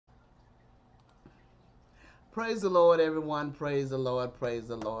Praise the Lord, everyone. Praise the Lord. Praise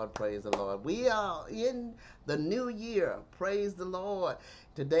the Lord. Praise the Lord. We are in the new year. Praise the Lord.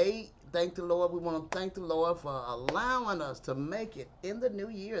 Today, thank the Lord. We want to thank the Lord for allowing us to make it in the new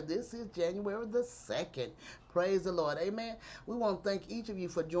year. This is January the 2nd. Praise the Lord. Amen. We want to thank each of you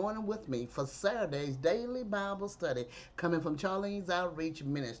for joining with me for Saturday's daily Bible study coming from Charlene's Outreach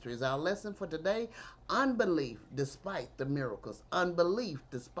Ministries. Our lesson for today, unbelief despite the miracles. Unbelief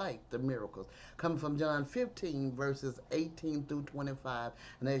despite the miracles. Coming from John 15, verses 18 through 25.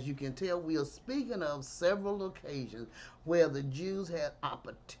 And as you can tell, we are speaking of several occasions where the Jews had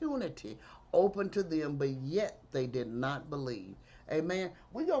opportunity open to them, but yet they did not believe. Amen.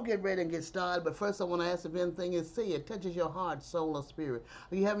 We're going to get ready and get started, but first I want to ask if anything is said touches your heart, soul, or spirit.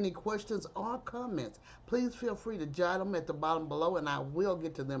 If you have any questions or comments, please feel free to jot them at the bottom below, and I will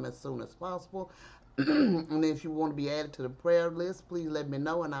get to them as soon as possible. And if you want to be added to the prayer list, please let me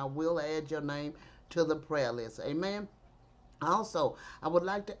know, and I will add your name to the prayer list. Amen. Also, I would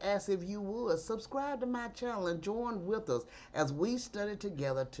like to ask if you would subscribe to my channel and join with us as we study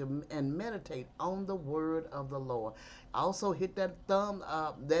together and meditate on the word of the Lord. Also, hit that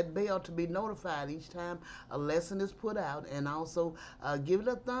bell to be notified each time a lesson is put out, and also give it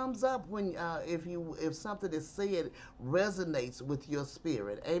a thumbs up when if something is said resonates with your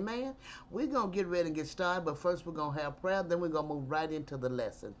spirit. Amen. We're gonna get ready and get started, but first we're gonna have prayer. Then we're gonna move right into the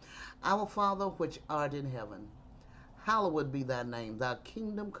lesson. Our Father which art in heaven, hallowed be thy name. Thy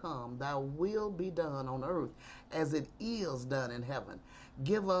kingdom come, thy will be done on earth as it is done in heaven.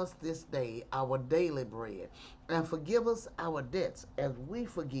 Give us this day our daily bread, and forgive us our debts as we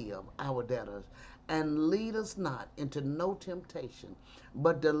forgive our debtors. And lead us not into no temptation,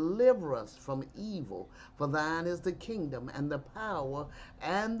 but deliver us from evil. For thine is the kingdom, and the power,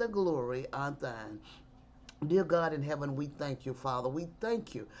 and the glory are thine. Dear God in heaven, we thank you, Father. We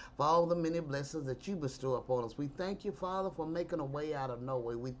thank you for all the many blessings that you bestow upon us. We thank you, Father, for making a way out of no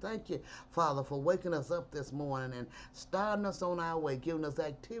way. We thank you, Father, for waking us up this morning and starting us on our way, giving us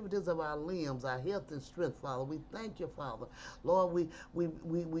activities of our limbs, our health and strength, Father. We thank you, Father. Lord, we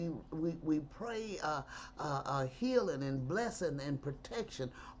pray healing and blessing and protection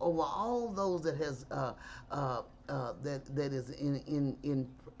over all those that has that is in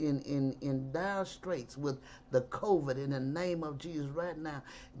dire straits with the COVID in the name of Jesus right now.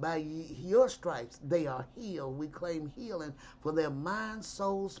 By your stripes, they are healed. We claim healing for their mind,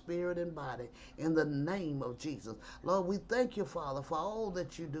 soul, spirit, and body in the name of Jesus. Lord, we thank you, Father, for all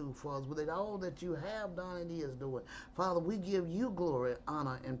that you do for us, with all that you have done and is doing. Father, we give you glory,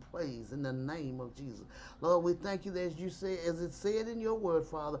 honor, and praise in the name of Jesus. Lord, we thank you that as you say, as it said in your word,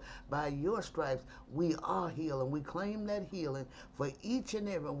 Father, by your stripes we are healed, and we claim that healing for each and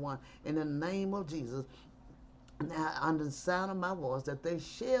every one in the name of Jesus. Now, under the sound of my voice, that they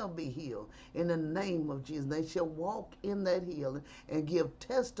shall be healed in the name of Jesus. They shall walk in that healing and give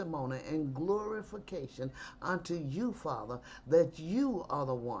testimony and glorification unto you, Father, that you are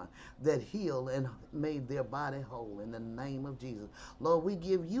the one that healed and made their body whole in the name of Jesus. Lord, we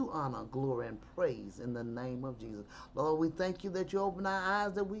give you honor, glory, and praise in the name of Jesus. Lord, we thank you that you open our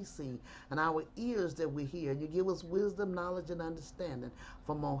eyes that we see and our ears that we hear. You give us wisdom, knowledge, and understanding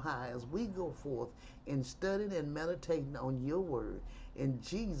from on high as we go forth in studying and meditating on your word. In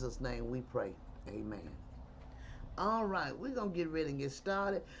Jesus' name we pray. Amen. All right, we're going to get ready and get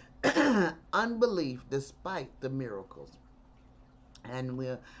started. Unbelief despite the miracles. And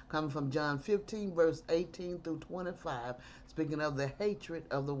we're coming from John 15, verse 18 through 25, speaking of the hatred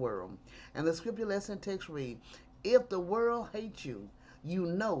of the world. And the scripture lesson text read, if the world hates you, you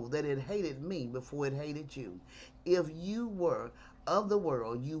know that it hated me before it hated you. If you were of the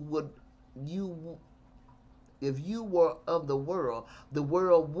world, you if you were of the world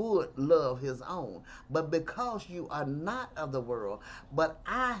would love his own. But because you are not of the world, but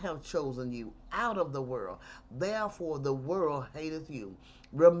I have chosen you out of the world, therefore the world hateth you.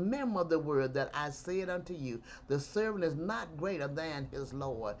 Remember the word that I said unto you, the servant is not greater than his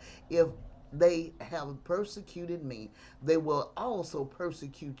Lord. If they have persecuted me, they will also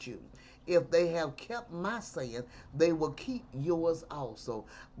persecute you. If they have kept my saying, they will keep yours also.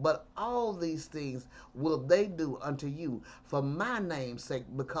 But all these things will they do unto you for my name's sake,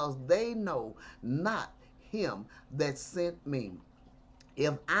 because they know not him that sent me.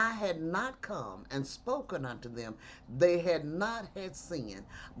 If I had not come and spoken unto them, they had not had sin.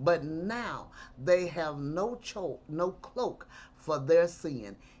 But now they have no cloak for their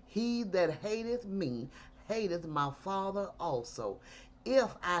sin. He that hateth me hateth my Father also.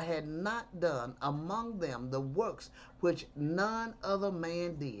 If I had not done among them the works which none other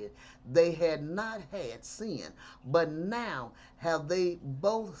man did, they had not had sin. But now have they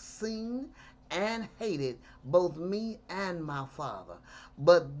both seen and hated both me and my Father.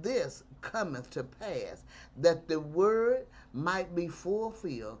 But this cometh to pass, that the word might be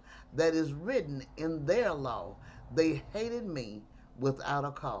fulfilled that is written in their law, they hated me without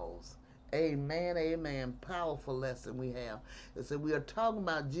a cause. Amen, amen. Powerful lesson we have. It said we are talking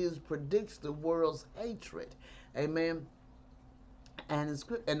about Jesus predicts the world's hatred. Amen. And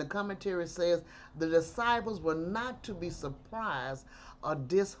the commentary says the disciples were not to be surprised or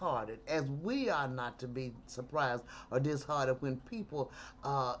disheartened, as we are not to be surprised or disheartened when people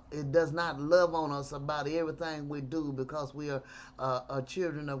it does not love on us about everything we do, because we are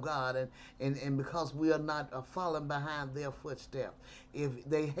children of God, and because we are not following behind their footsteps. If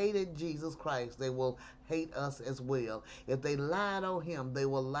they hated Jesus Christ, they will hate us as well. If they lied on him, they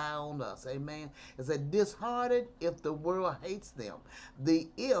will lie on us. Amen. It said disheartened if the world hates them. The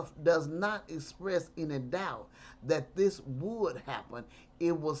if does not express any doubt that this would happen.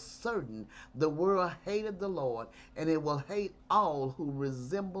 It was certain. The world hated the Lord, and it will hate all who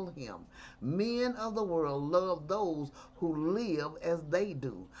resemble him. Men of the world love those who live as they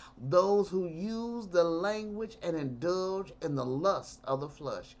do, those who use the language and indulge in the lust of the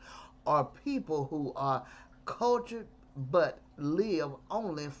flesh, are people who are cultured but live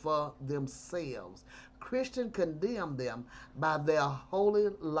only for themselves. Christians condemn them by their holy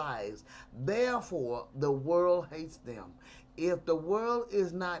lives. Therefore, the world hates them. If the world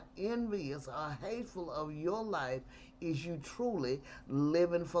is not envious or hateful of your life, is you truly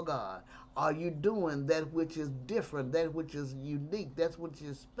living for God? Are you doing that which is different, that which is unique, that which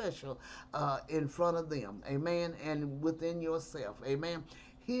is special in front of them? Amen. And within yourself. Amen.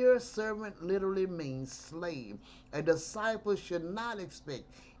 Here, servant literally means slave. A disciple should not expect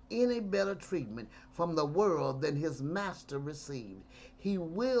any better treatment from the world than his master received. He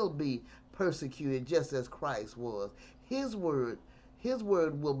will be persecuted just as Christ was. His word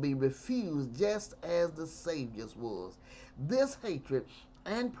will be refused just as the Savior's was. This hatred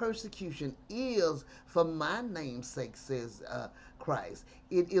and persecution is for my name's sake, says Christ.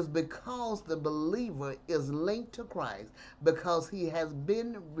 It is because the believer is linked to Christ, because he has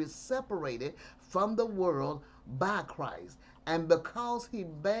been separated from the world by Christ, and because he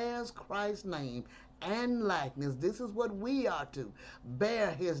bears Christ's name and likeness. This is what we are to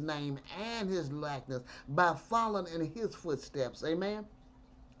bear his name and his likeness by following in his footsteps. Amen.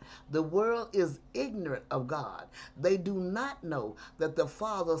 The world is ignorant of God. They do not know that the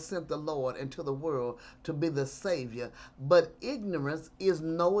Father sent the Lord into the world to be the Savior, but ignorance is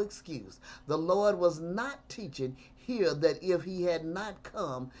no excuse. The Lord was not teaching here that if he had not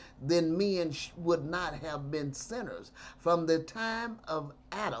come, then men would not have been sinners. From the time of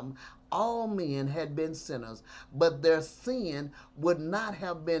Adam, all men had been sinners, but their sin would not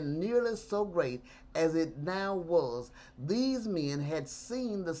have been nearly so great as it now was. These men had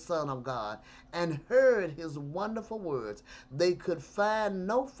seen the Son of God and heard his wonderful words. They could find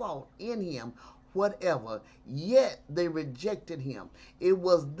no fault in him whatever, yet they rejected him. It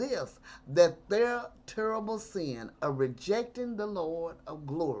was this, that their terrible sin of rejecting the Lord of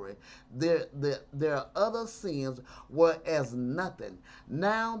glory, their other sins were as nothing.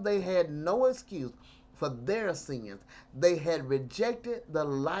 Now they had no excuse for their sins. They had rejected the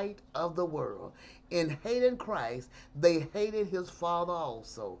light of the world. In hating Christ, they hated his Father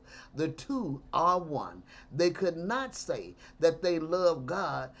also. The two are one. They could not say that they loved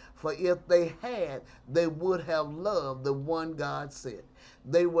God, for if they had, they would have loved the one God sent.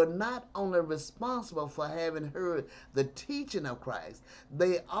 They were not only responsible for having heard the teaching of Christ,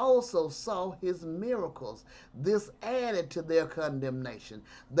 they also saw his miracles. This added to their condemnation.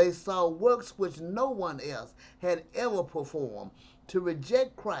 They saw works which no one else had ever performed. To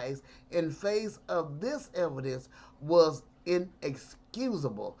reject Christ in face of this evidence was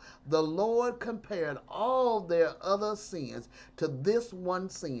inexcusable. The Lord compared all their other sins to this one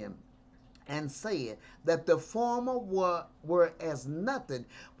sin, and said that the former were as nothing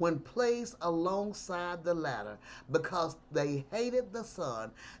when placed alongside the latter. Because they hated the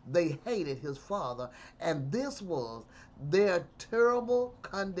Son, they hated his Father, and this was their terrible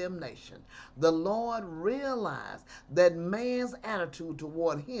condemnation. The Lord realized that man's attitude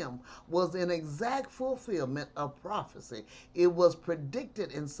toward him was an exact fulfillment of prophecy. It was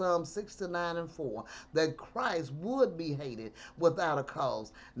predicted in Psalm 69:4 that Christ would be hated without a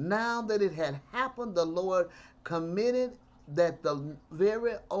cause. Now that it had happened, the Lord committed that the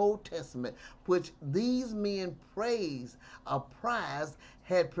very Old Testament, which these men prized,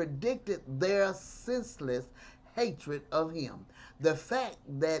 had predicted their senseless hatred of him. The fact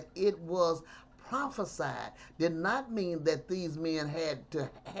that it was prophesied did not mean that these men had to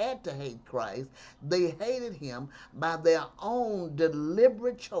hate Christ. They hated him by their own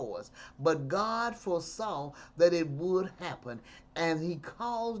deliberate choice. But God foresaw that it would happen, and he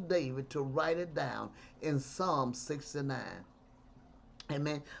caused David to write it down in Psalm 69.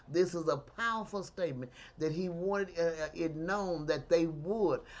 Amen. This is a powerful statement that he wanted it known that they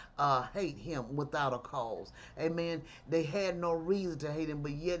would hate him without a cause. Amen. They had no reason to hate him,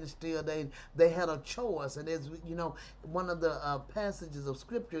 but yet and still they had a choice. And as you know, one of the passages of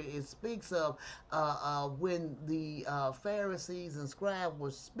scripture, it speaks of when the Pharisees and scribes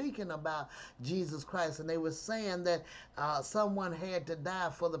were speaking about Jesus Christ, and they were saying that someone had to die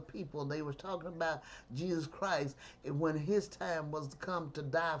for the people. They were talking about Jesus Christ when his time was to come to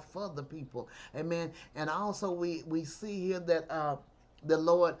die for the people. Amen. And also we see here that the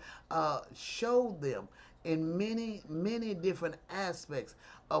Lord showed them in many different aspects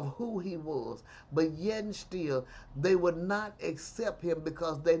of who he was, but yet and still they would not accept him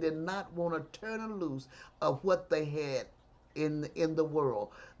because they did not want to turn loose of what they had in the world.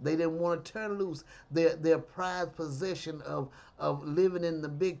 They didn't want to turn loose their prized possession of living in the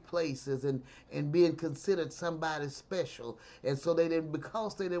big places and being considered somebody special. And so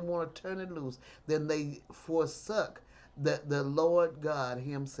because they didn't want to turn it loose, then they forsook the Lord God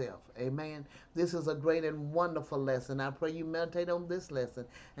himself. Amen. This is a great and wonderful lesson. I pray you meditate on this lesson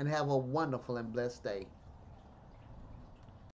and have a wonderful and blessed day.